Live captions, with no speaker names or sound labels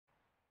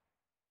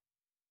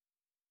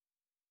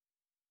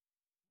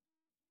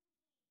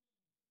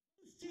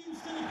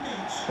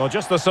Well,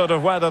 just the sort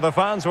of weather the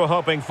fans were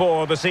hoping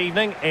for this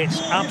evening.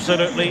 It's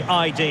absolutely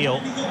ideal.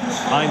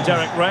 I'm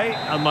Derek Ray,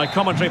 and my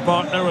commentary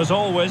partner, as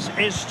always,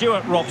 is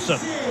Stuart Robson.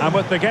 And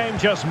with the game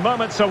just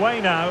moments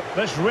away now,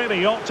 this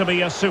really ought to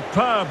be a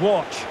superb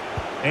watch.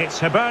 It's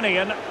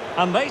Hibernian,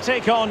 and they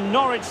take on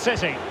Norwich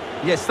City.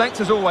 Yes, thanks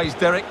as always,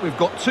 Derek. We've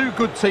got two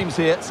good teams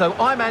here, so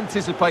I'm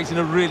anticipating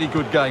a really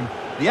good game.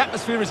 The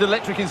atmosphere is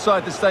electric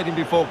inside the stadium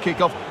before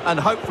kick-off, and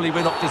hopefully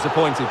we're not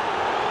disappointed.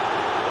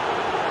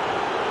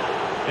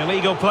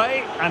 Illegal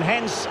play, and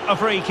hence a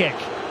free kick.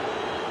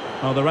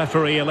 Well, the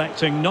referee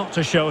electing not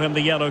to show him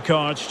the yellow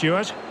card,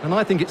 Stuart. And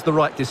I think it's the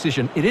right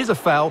decision. It is a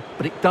foul,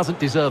 but it doesn't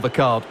deserve a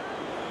card.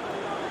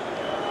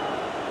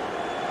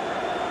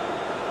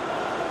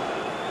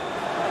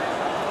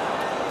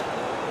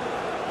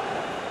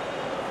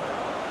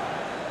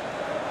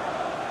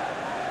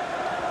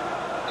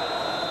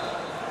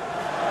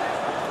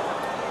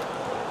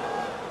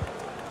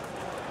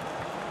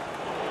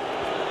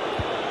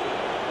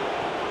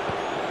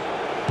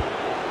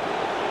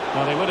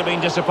 Well, he would have been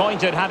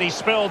disappointed had he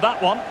spilled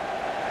that one.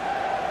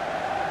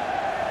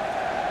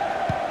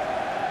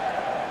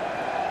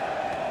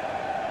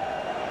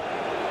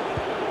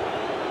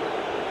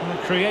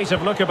 A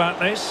creative look about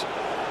this,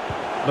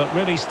 but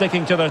really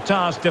sticking to the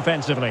task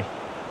defensively.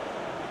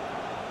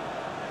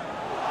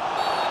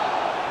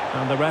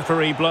 And the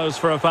referee blows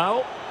for a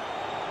foul.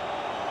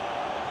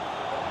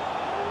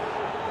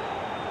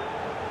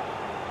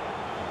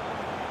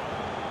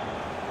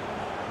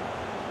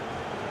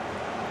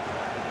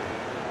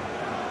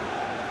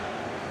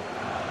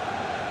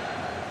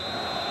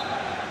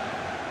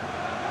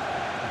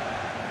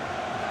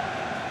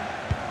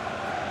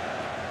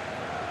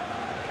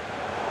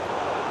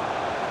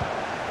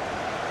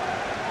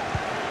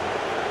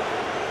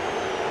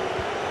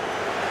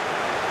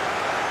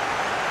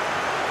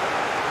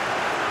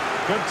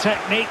 Good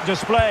technique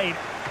displayed.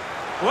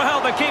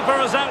 Well, the keeper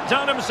has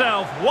outdone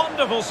himself.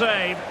 Wonderful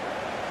save.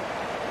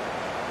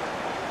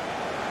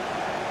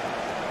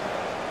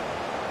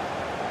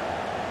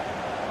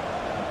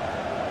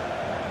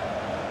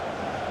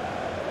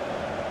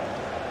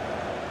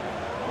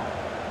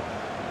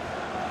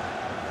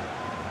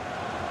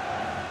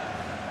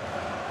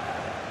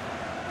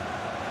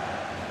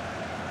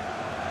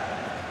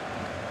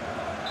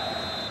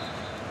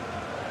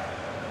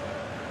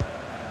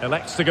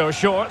 Elects to go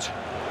short.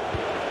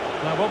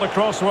 Now, will the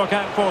cross work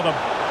out for them?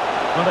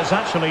 Well, it's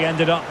actually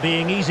ended up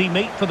being easy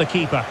meat for the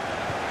keeper.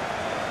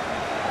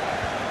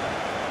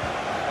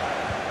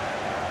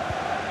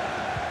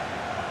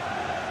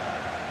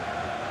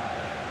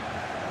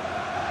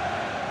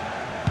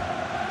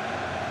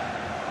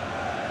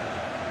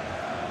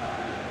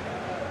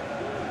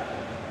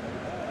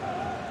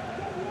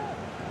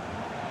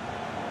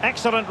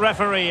 Excellent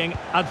refereeing,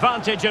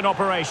 advantage in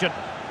operation.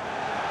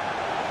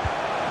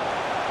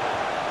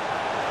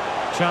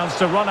 Chance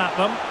to run at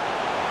them.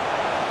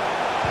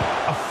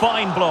 A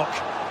fine block.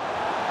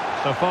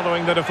 So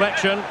following the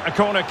deflection, a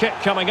corner kick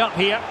coming up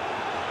here.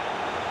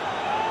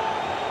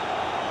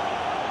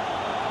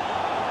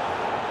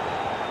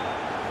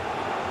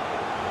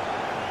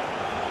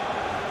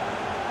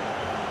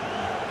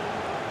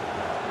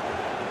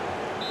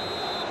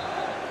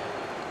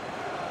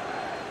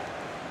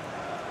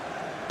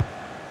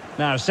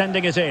 Now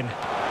sending it in.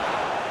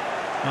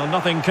 Well,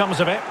 nothing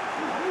comes of it.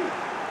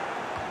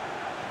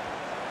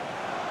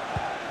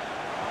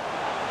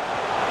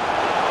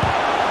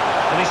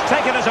 He's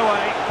taken it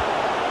away.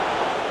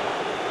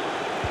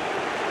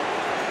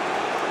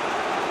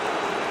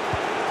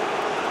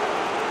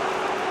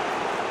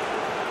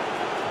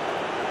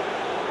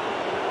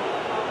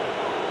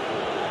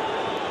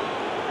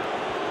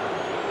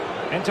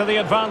 Into the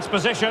advanced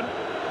position.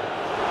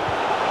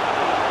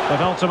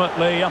 But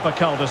ultimately up a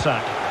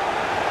cul-de-sac.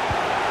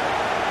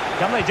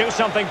 Can they do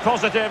something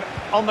positive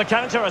on the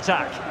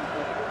counter-attack?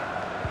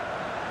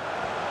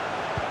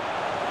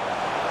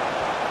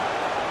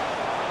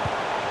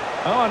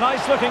 Oh, a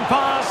nice-looking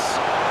pass.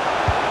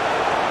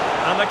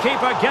 And the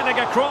keeper getting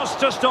across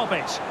to stop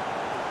it.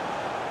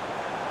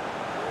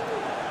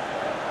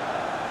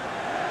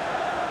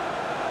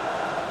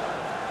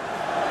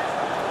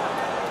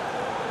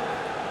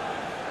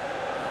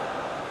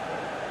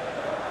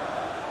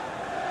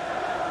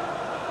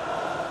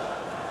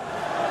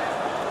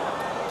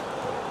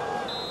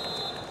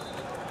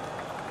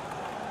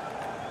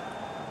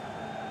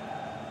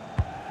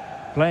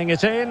 Playing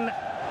it in.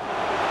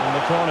 And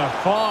the corner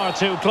far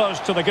too close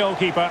to the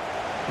goalkeeper.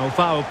 Well,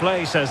 foul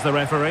play, says the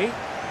referee.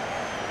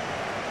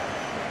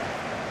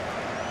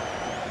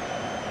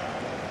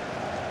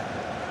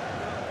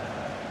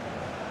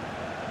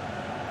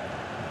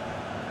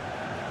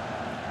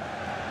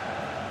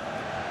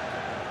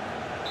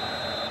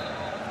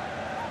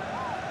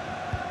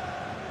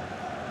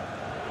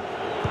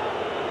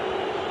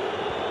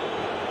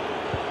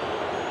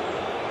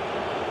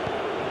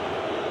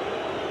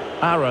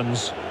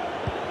 Aarons.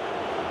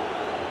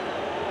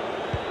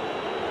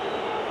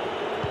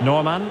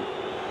 Norman.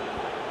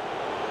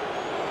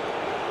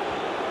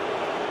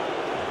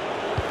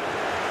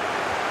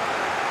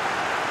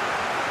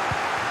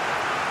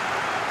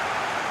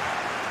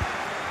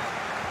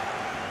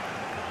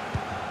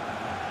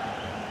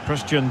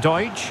 Christian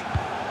Deutsch.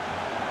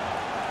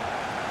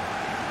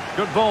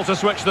 Good ball to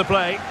switch the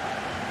play.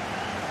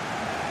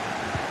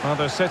 Well,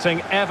 they're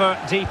sitting ever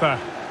deeper.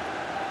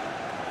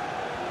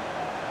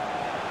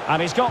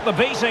 And he's got the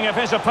beating of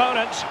his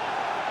opponent.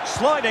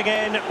 Sliding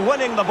in,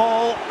 winning the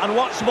ball, and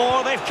what's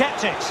more, they've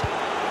kept it.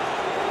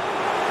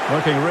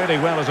 Working really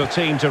well as a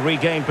team to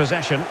regain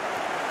possession.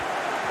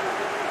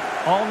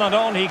 On and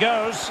on he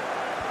goes.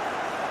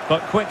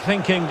 But quick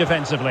thinking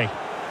defensively.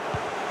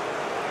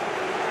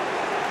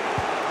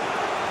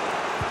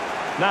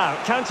 Now,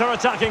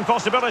 counter-attacking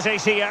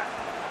possibilities here.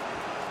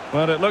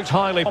 Well, it looked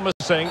highly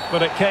promising,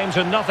 but it came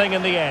to nothing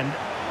in the end.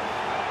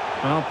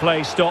 Well,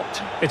 play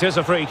stopped. It is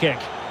a free kick.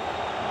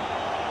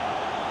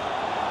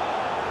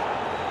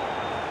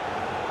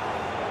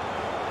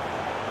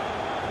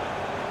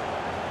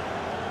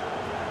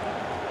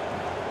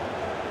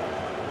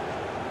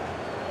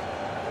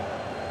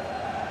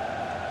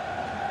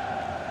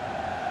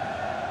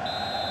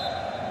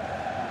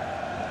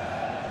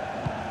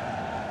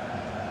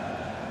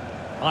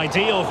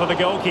 Ideal for the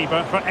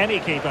goalkeeper, for any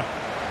keeper.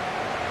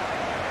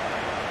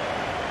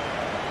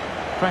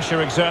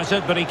 Pressure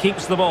exerted, but he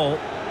keeps the ball.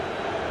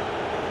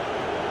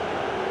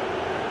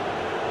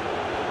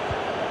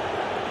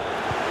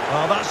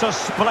 Well, that's a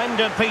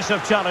splendid piece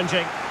of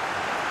challenging.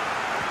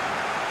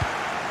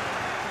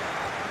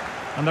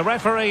 And the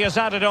referee has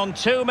added on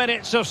 2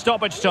 minutes of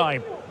stoppage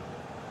time.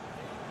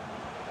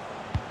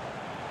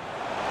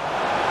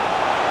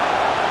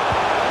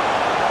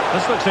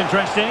 This looks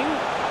interesting.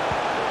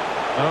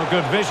 Oh,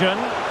 good vision.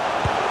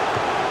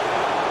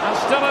 And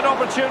still an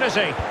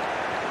opportunity.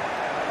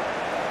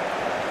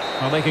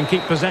 Well, they can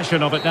keep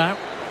possession of it now.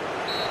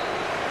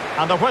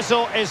 And the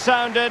whistle is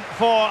sounded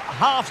for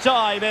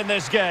half-time in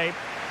this game.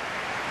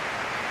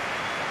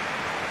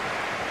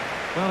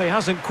 Well, he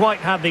hasn't quite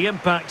had the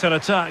impact and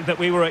attack that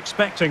we were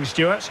expecting,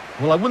 Stuart.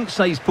 Well, I wouldn't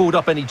say he's pulled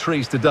up any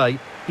trees today.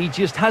 He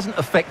just hasn't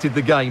affected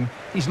the game.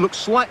 He's looked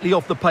slightly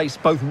off the pace,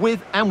 both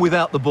with and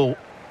without the ball.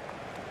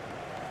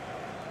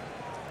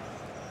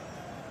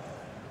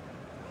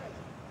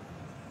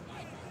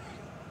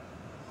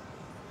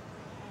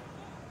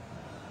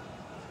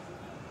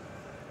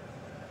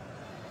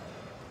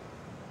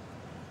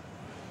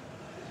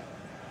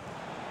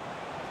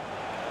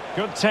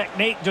 Good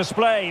technique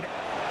displayed.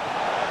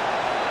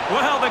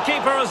 Well, the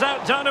keeper has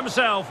outdone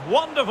himself.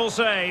 Wonderful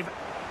save.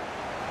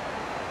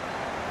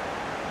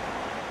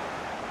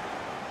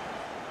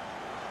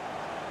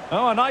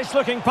 Oh, a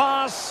nice-looking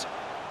pass.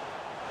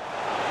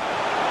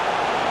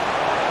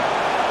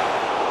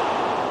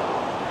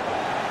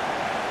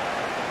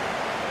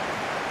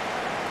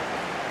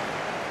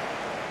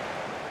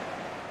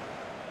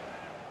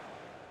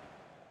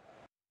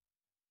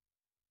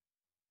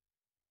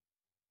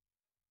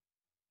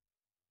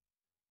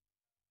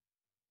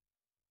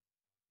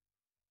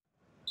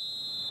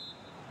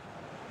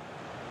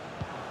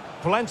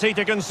 Plenty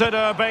to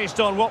consider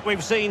based on what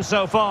we've seen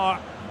so far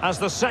as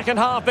the second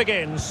half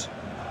begins.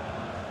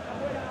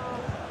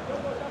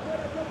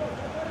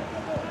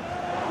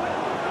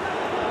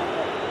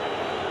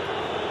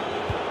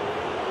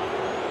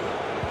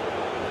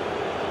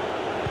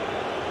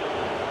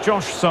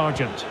 Josh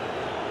Sargent.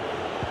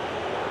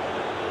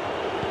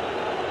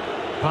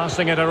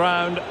 Passing it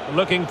around,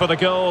 looking for the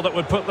goal that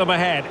would put them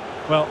ahead.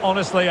 Well,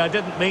 honestly, I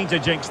didn't mean to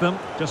jinx them.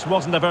 Just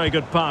wasn't a very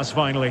good pass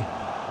finally.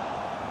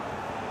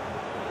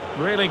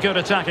 Really good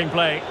attacking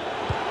play.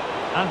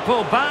 And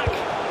pulled back.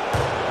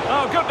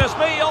 Oh, goodness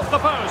me, off the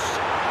post.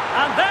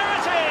 And there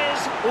it is,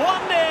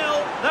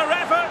 1-0. Their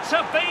efforts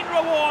have been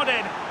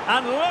rewarded.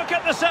 And look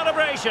at the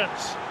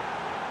celebrations.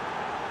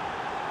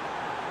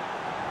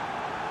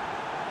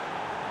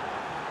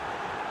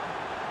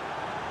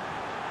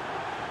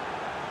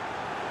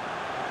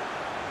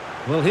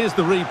 Well, here's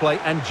the replay,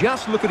 and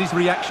just look at his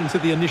reaction to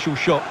the initial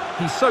shot.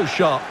 He's so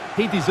sharp,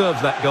 he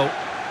deserves that goal.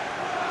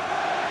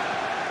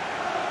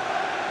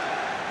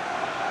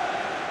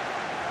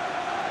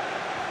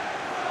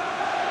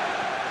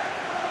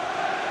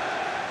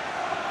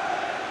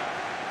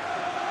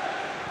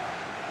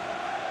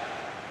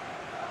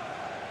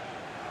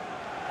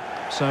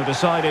 So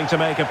deciding to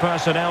make a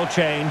personnel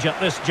change at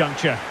this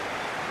juncture.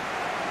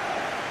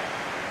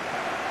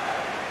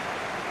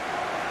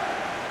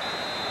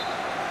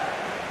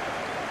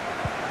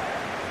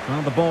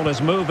 Well, the ball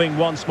is moving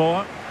once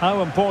more.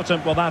 How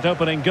important will that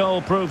opening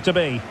goal prove to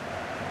be?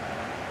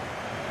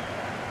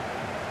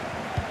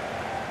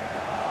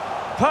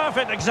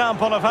 Perfect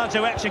example of how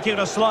to execute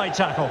a slide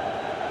tackle.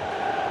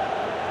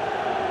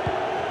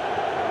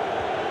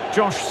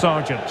 Josh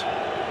Sargent.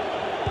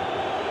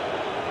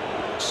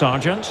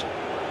 Sargent.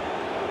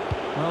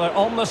 Well, they're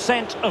on the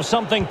scent of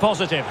something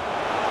positive.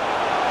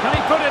 Can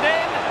he put it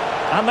in?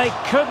 And they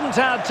couldn't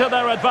add to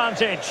their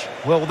advantage.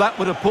 Well, that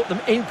would have put them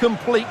in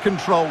complete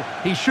control.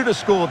 He should have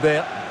scored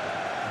there.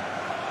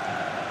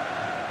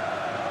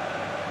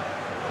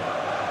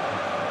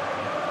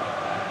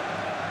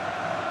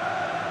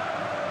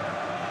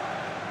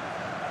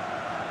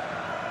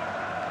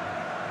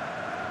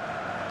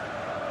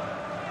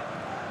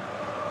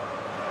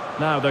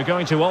 Now they're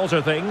going to alter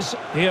things.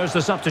 Here's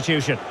the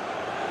substitution.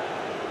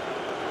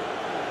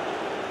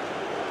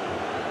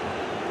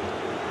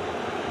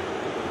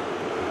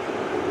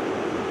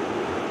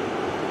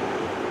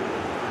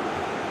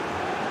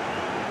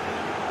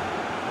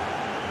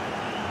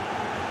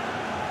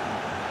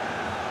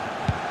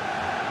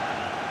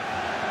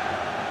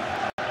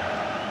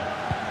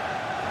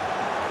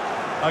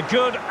 A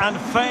good and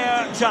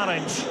fair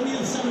challenge.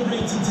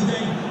 Celebrating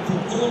today for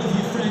all of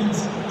your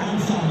friends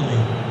and family.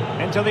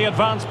 Into the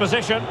advanced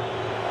position. He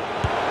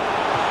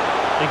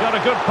got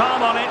a good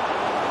palm on it.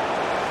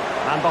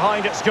 And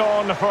behind it's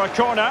gone for a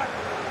corner.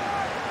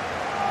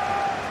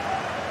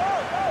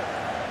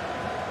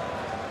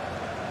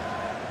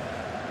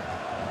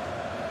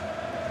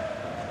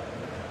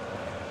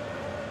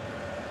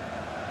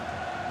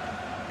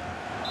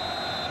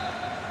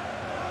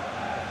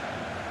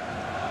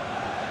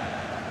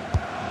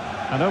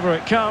 And over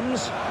it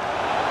comes.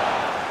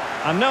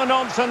 And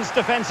no-nonsense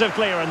defensive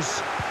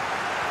clearance.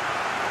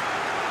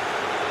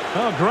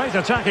 Oh, great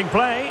attacking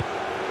play.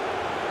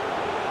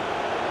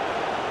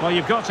 Well,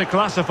 you've got to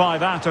classify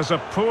that as a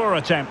poor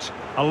attempt.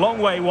 A long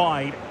way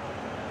wide.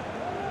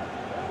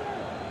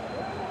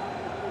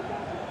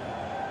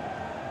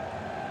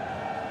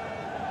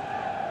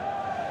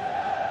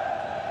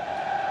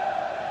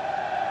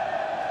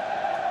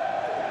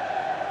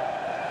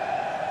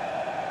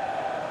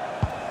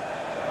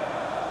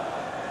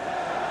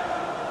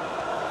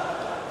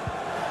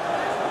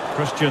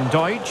 Christian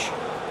Deutsch.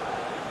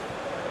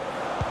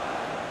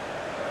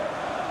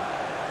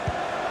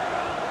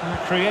 A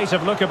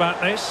creative look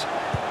about this.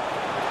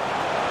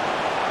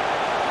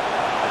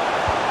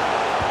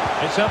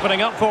 It's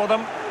opening up for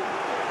them.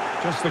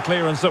 Just the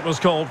clearance that was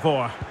called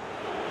for.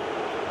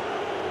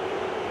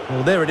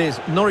 Well, there it is.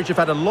 Norwich have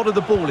had a lot of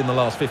the ball in the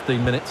last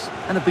 15 minutes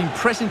and have been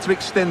pressing to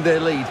extend their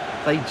lead.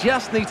 They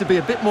just need to be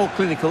a bit more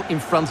clinical in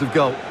front of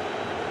goal.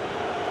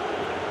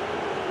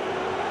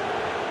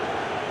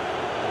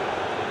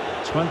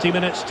 20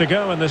 minutes to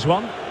go in this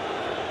one.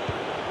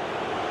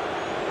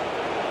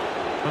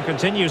 And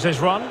continues his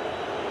run.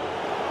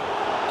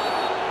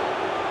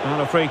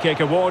 And a free kick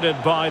awarded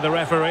by the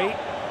referee.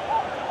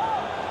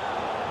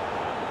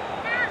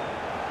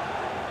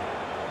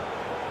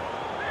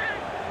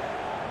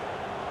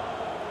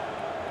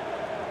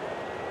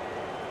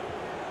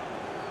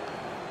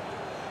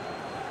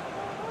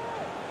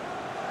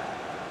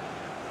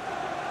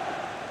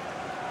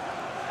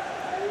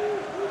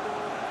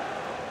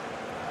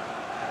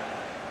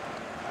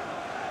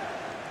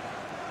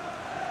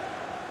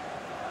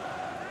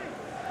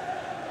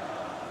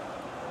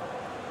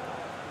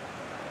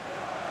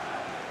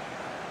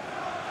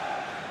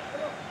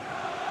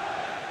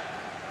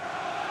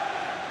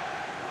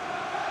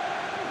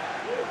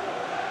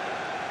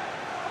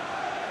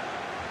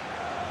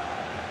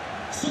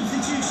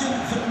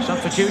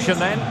 Substitution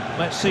then.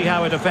 Let's see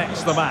how it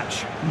affects the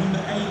match.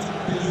 Number 8,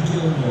 Billy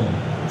Gilmore.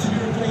 To be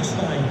replaced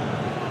by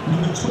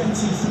number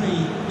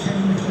 23,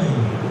 Kenny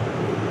McLean.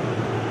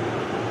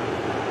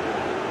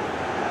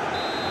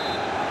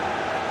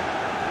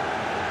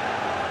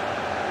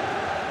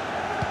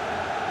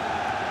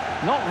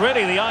 Not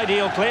really the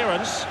ideal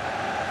clearance.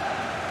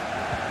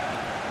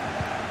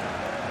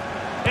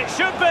 It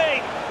should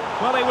be.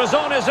 Well, he was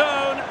on his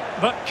own,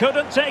 but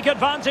couldn't take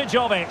advantage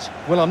of it.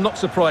 Well, I'm not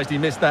surprised he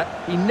missed that.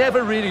 He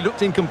never really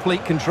looked in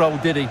complete control,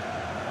 did he?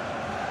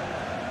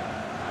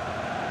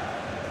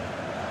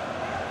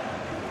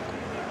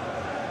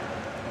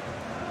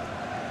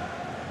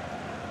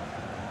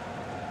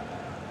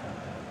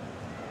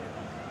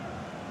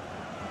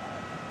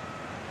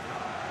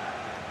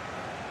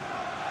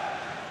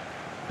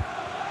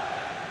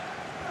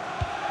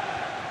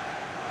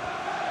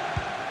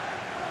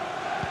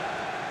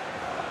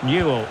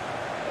 Newell.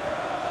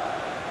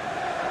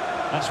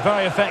 That's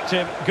very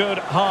effective, good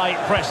high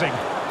pressing.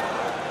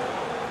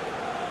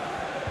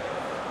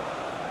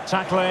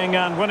 Tackling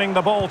and winning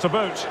the ball to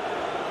boot.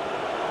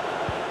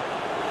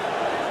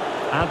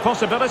 And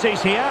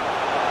possibilities here.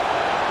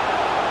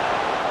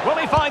 Will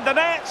he find the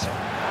net?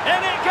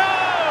 In it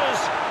goes!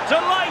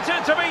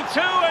 Delighted to be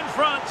 2 in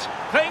front.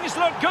 Things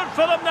look good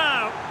for them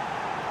now.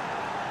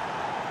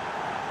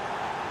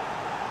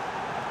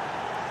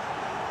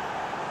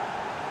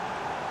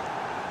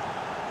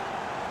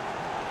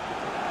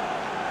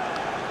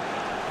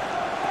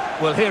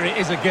 Well, here it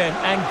is again,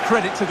 and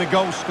credit to the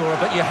goal scorer,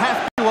 but you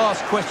have to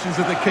ask questions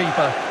of the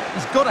keeper.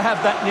 He's got to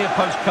have that near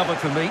post covered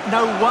for me.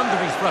 No wonder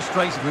he's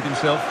frustrated with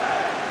himself.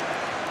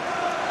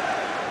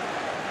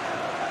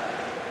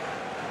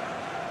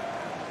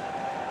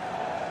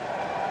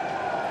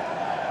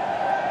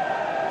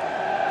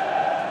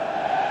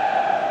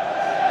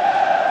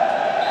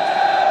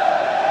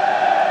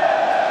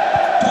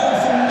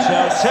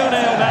 So 2-0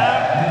 now.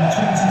 Number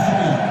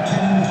 23,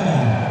 Kenny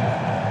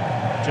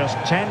McLean. Just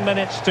 10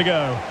 minutes to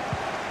go.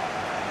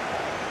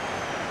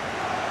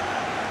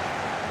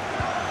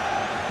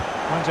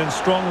 Went in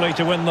strongly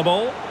to win the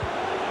ball.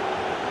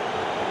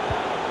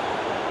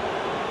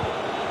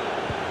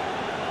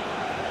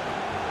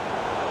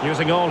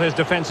 Using all his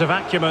defensive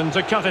acumen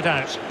to cut it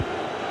out.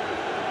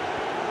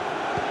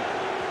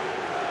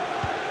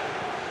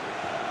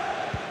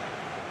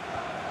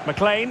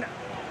 McLean.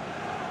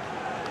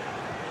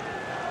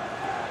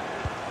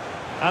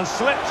 And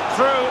slipped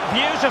through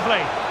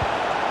beautifully.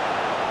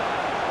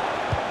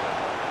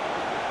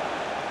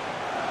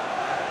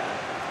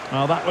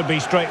 Well, that would be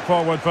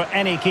straightforward for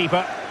any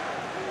keeper.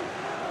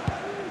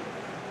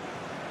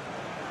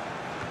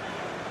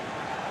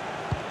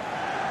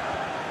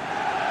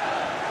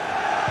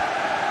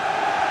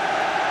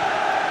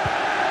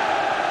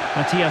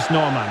 Matthias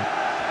Norman.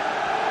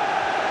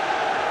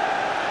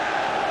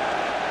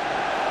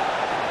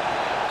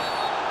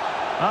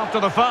 After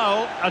the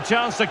foul, a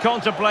chance to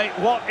contemplate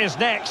what is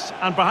next,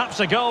 and perhaps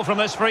a goal from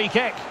this free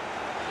kick.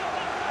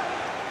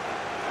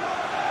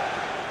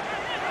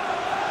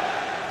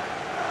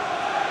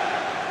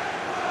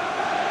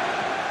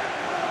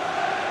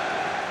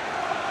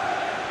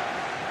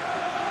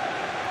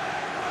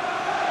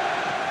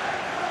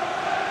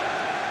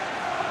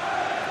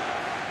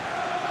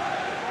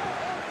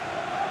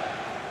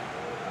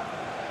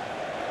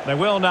 They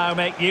will now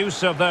make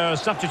use of their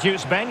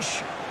substitutes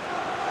bench.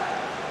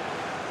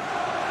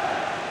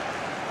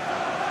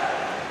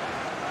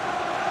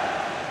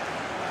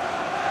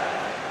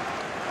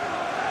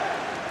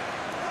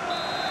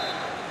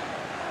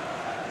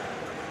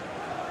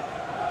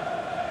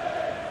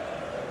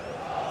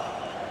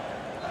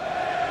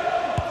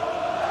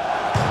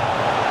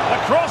 The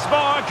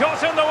crossbar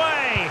got in the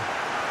way.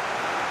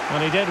 Well,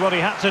 he did what he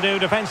had to do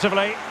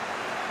defensively.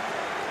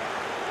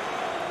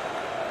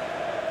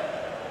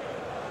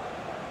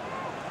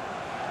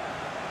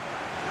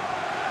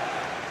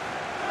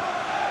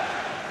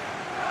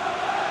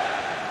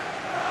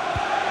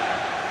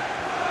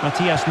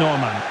 Matthias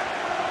Norman.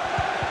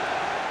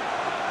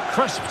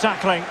 Crisp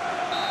tackling.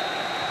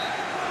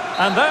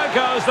 And there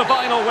goes the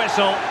final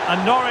whistle.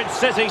 A Norwich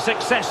City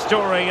success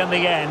story in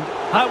the end.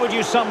 How would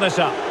you sum this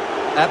up?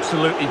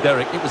 Absolutely,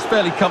 Derek. It was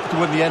fairly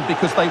comfortable in the end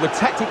because they were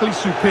tactically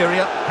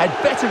superior, had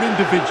better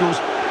individuals,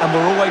 and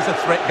were always a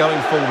threat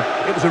going forward.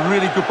 It was a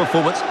really good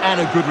performance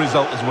and a good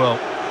result as well.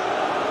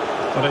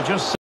 But it just